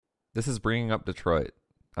This is Bringing Up Detroit.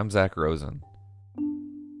 I'm Zach Rosen.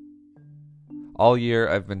 All year,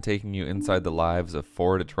 I've been taking you inside the lives of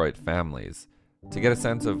 4 Detroit families to get a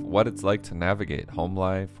sense of what it's like to navigate home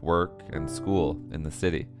life, work, and school in the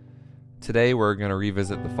city. Today, we're going to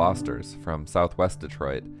revisit the Fosters from Southwest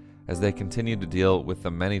Detroit as they continue to deal with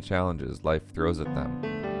the many challenges life throws at them.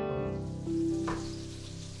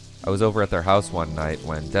 I was over at their house one night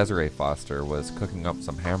when Desiree Foster was cooking up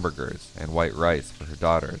some hamburgers and white rice for her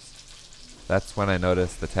daughters. That's when I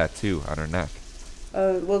noticed the tattoo on her neck.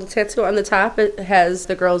 Well, the tattoo on the top, it has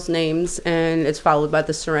the girls' names, and it's followed by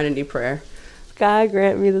the serenity prayer. God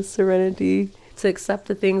grant me the serenity to accept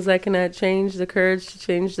the things I cannot change, the courage to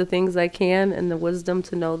change the things I can, and the wisdom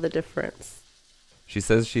to know the difference. She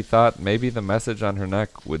says she thought maybe the message on her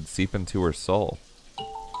neck would seep into her soul.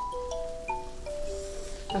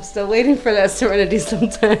 I'm still waiting for that serenity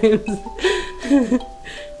sometimes.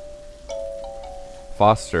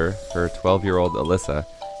 Foster, her 12-year-old Alyssa,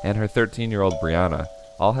 and her 13-year-old Brianna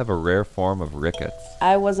all have a rare form of rickets.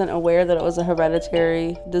 I wasn't aware that it was a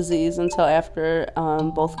hereditary disease until after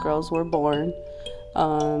both girls were born.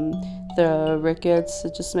 The rickets,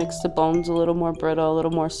 it just makes the bones a little more brittle, a little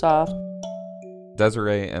more soft.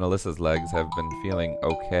 Desiree and Alyssa's legs have been feeling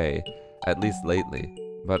okay, at least lately.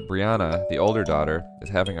 But Brianna, the older daughter, is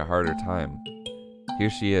having a harder time. Here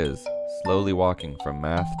she is, slowly walking from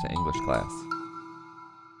math to English class.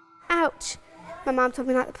 Ouch. My mom told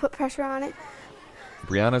me not to put pressure on it.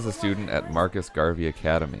 Brianna's a student at Marcus Garvey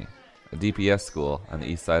Academy, a DPS school on the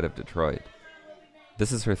east side of Detroit.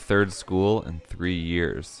 This is her 3rd school in 3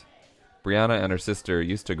 years. Brianna and her sister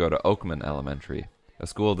used to go to Oakman Elementary, a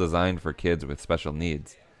school designed for kids with special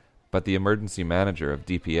needs. But the emergency manager of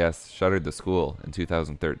DPS shuttered the school in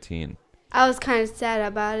 2013. I was kind of sad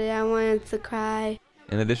about it. I wanted to cry.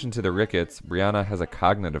 In addition to the rickets, Brianna has a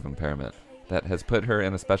cognitive impairment that has put her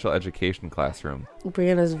in a special education classroom.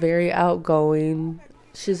 Brianna's very outgoing.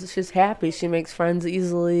 She's happy. She makes friends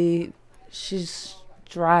easily. She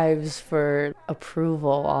strives for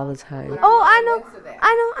approval all the time. Oh, I know.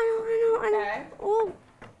 Oh.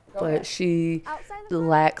 But she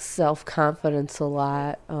lacks self-confidence a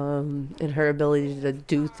lot in her ability to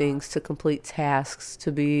do things, to complete tasks,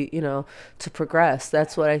 to be, to progress.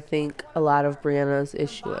 That's what I think a lot of Brianna's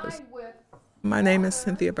issue is. My name is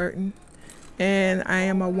Cynthia Burton, and I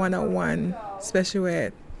am a 101 special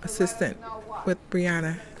ed assistant with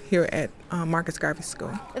Brianna here at Marcus Garvey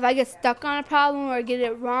School. If I get stuck on a problem or get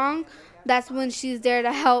it wrong, that's when she's there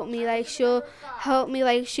to help me. Like, she'll help me.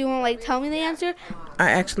 Like, she won't, tell me the answer.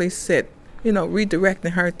 I actually sit,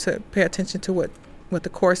 redirecting her to pay attention to what the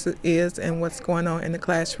course is and what's going on in the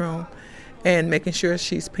classroom, and making sure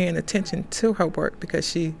she's paying attention to her work because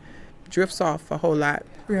she drifts off a whole lot.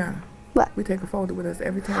 Brianna, what? We take a folder with us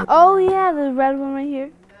every time. Oh, yeah, the red one right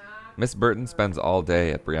here. Miss Burton spends all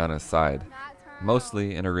day at Brianna's side,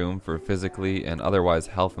 mostly in a room for physically and otherwise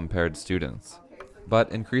health-impaired students.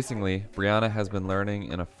 But increasingly, Brianna has been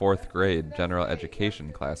learning in a 4th grade general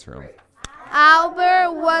education classroom.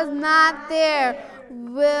 Albert was not there.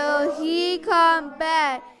 Will he come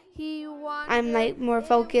back? I'm more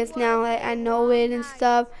focused now. I know it and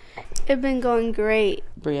stuff. It's been going great.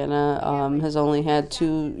 Brianna has only had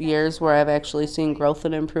 2 years where I've actually seen growth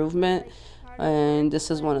and improvement. And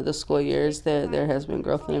this is one of the school years that there has been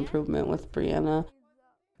growth and improvement with Brianna.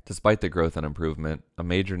 Despite the growth and improvement, a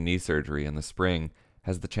major knee surgery in the spring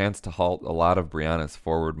has the chance to halt a lot of Brianna's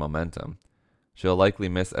forward momentum. She'll likely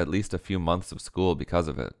miss at least a few months of school because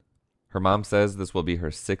of it. Her mom says this will be her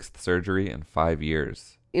 6th surgery in 5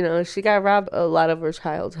 years. She got robbed a lot of her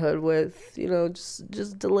childhood with,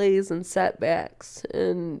 just delays and setbacks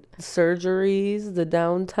and surgeries, the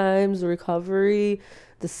downtimes, the recovery,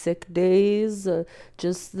 the sick days,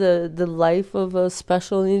 just the life of a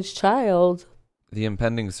special needs child. The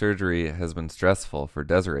impending surgery has been stressful for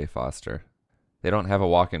Desiree Foster. They don't have a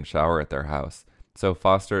walk-in shower at their house, so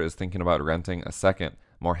Foster is thinking about renting a second,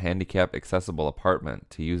 more handicap-accessible apartment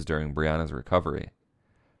to use during Brianna's recovery.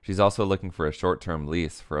 She's also looking for a short-term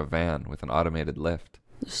lease for a van with an automated lift.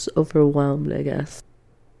 Just overwhelmed, I guess.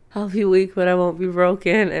 I'll be weak, but I won't be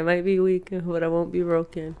broken. I might be weak, but I won't be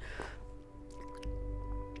broken.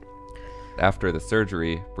 After the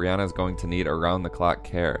surgery, Brianna's going to need around-the-clock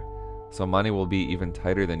care, so money will be even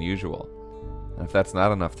tighter than usual. And if that's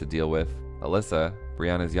not enough to deal with, Alyssa,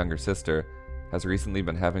 Brianna's younger sister, has recently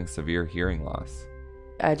been having severe hearing loss.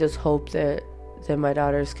 I just hope that my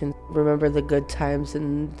daughters can remember the good times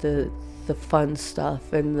and the fun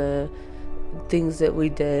stuff and the things that we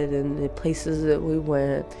did and the places that we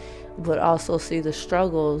went, but also see the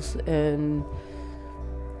struggles and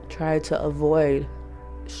try to avoid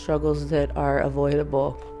struggles that are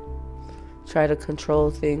avoidable. try to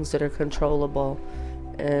control things that are controllable.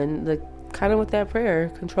 And kind of with that prayer,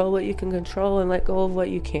 control what you can control and let go of what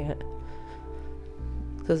you can't.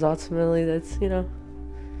 Because ultimately that's,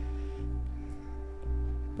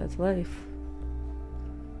 that's life.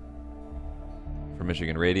 For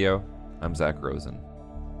Michigan Radio, I'm Zach Rosen.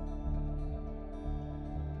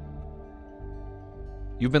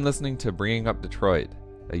 You've been listening to Bringing Up Detroit,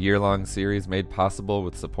 a year-long series made possible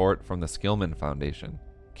with support from the Skillman Foundation.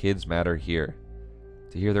 Kids Matter Here.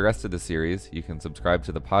 To hear the rest of the series, you can subscribe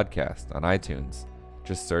to the podcast on iTunes.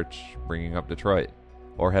 Just search Bringing Up Detroit,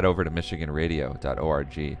 or head over to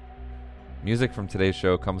michiganradio.org. Music from today's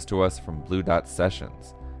show comes to us from Blue Dot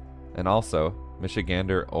Sessions, and also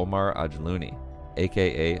Michigander Omar Ajluni,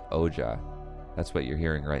 aka Oja. That's what you're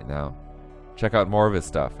hearing right now. Check out more of his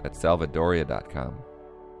stuff at salvadoria.com.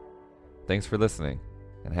 Thanks for listening,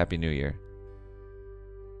 and Happy New Year.